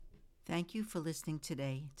Thank you for listening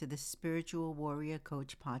today to the Spiritual Warrior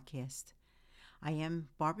Coach podcast. I am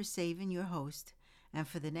Barbara Savin, your host, and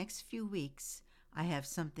for the next few weeks, I have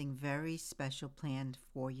something very special planned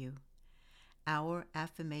for you. Our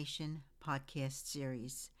Affirmation podcast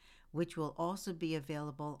series, which will also be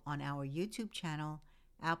available on our YouTube channel,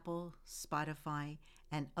 Apple, Spotify,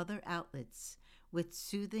 and other outlets with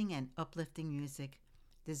soothing and uplifting music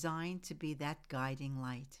designed to be that guiding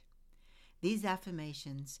light. These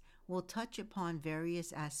affirmations will touch upon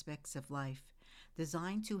various aspects of life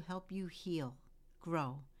designed to help you heal,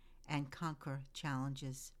 grow, and conquer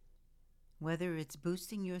challenges. Whether it's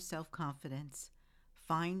boosting your self-confidence,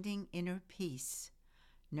 finding inner peace,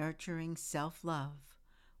 nurturing self-love,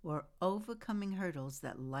 or overcoming hurdles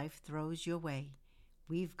that life throws your way,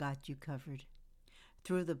 we've got you covered.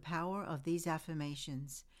 Through the power of these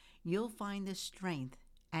affirmations, you'll find the strength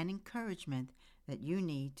and encouragement that you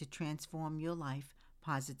need to transform your life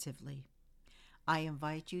positively. I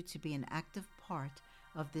invite you to be an active part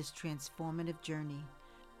of this transformative journey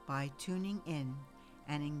by tuning in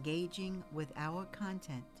and engaging with our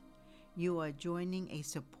content. You are joining a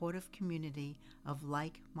supportive community of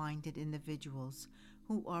like-minded individuals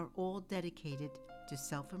who are all dedicated to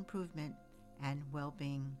self-improvement and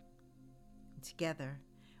well-being. Together,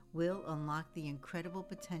 we'll unlock the incredible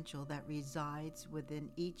potential that resides within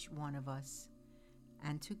each one of us.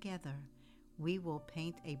 And together, we will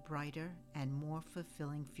paint a brighter and more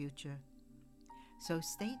fulfilling future. So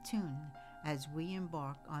stay tuned as we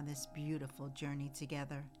embark on this beautiful journey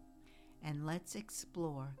together, and let's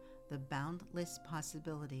explore the boundless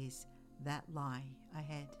possibilities that lie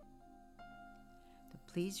ahead.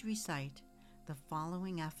 Please recite the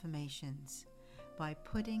following affirmations by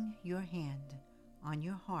putting your hand on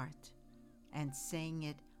your heart and saying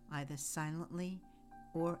it either silently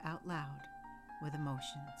or out loud with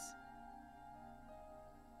emotions.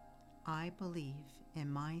 I believe in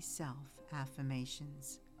myself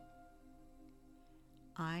affirmations.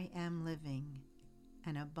 I am living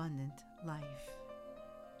an abundant life.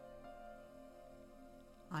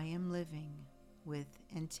 I am living with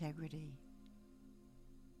integrity.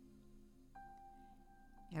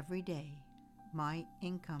 Every day, my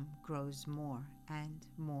income grows more and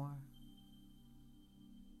more.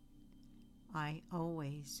 I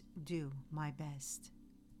always do my best.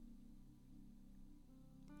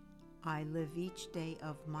 I live each day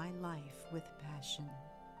of my life with passion.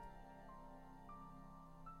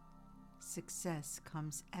 Success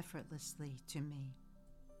comes effortlessly to me.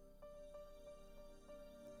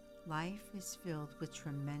 Life is filled with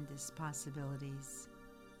tremendous possibilities.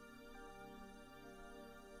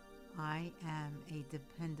 I am a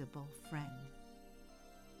dependable friend.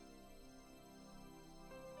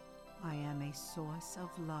 I am a source of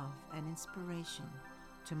love and inspiration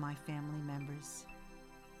to my family members.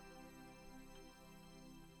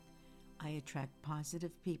 I attract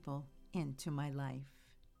positive people into my life.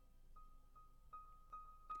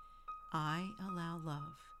 I allow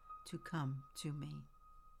love to come to me.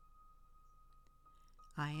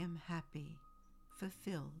 I am happy,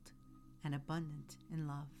 fulfilled, and abundant in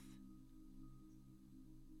love.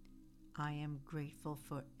 I am grateful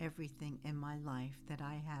for everything in my life that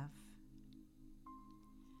I have.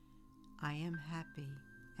 I am happy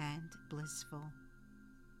and blissful.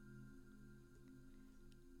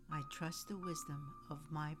 I trust the wisdom of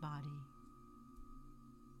my body.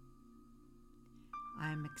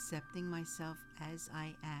 I am accepting myself as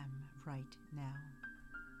I am right now.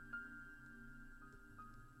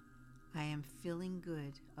 I am feeling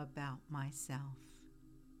good about myself.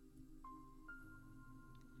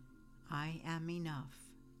 I am enough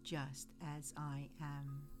just as I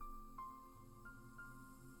am.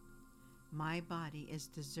 My body is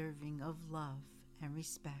deserving of love and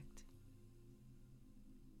respect.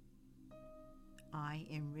 I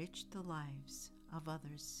enrich the lives of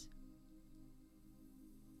others.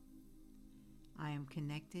 I am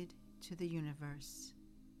connected to the universe.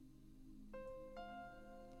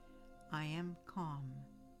 I am calm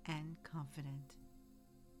and confident.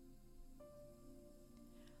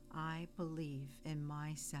 I believe in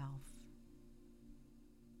myself.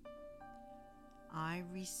 I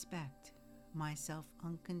respect myself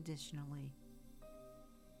unconditionally.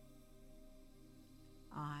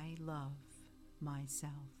 I love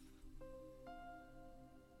myself.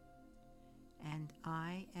 And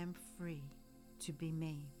I am free to be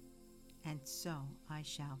me, and so I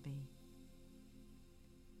shall be.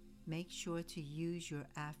 Make sure to use your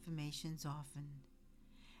affirmations often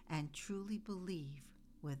and truly believe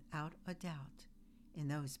without a doubt in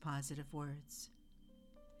those positive words.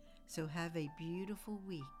 So have a beautiful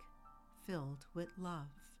week filled with love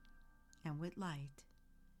and with light.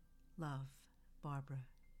 Love, Barbara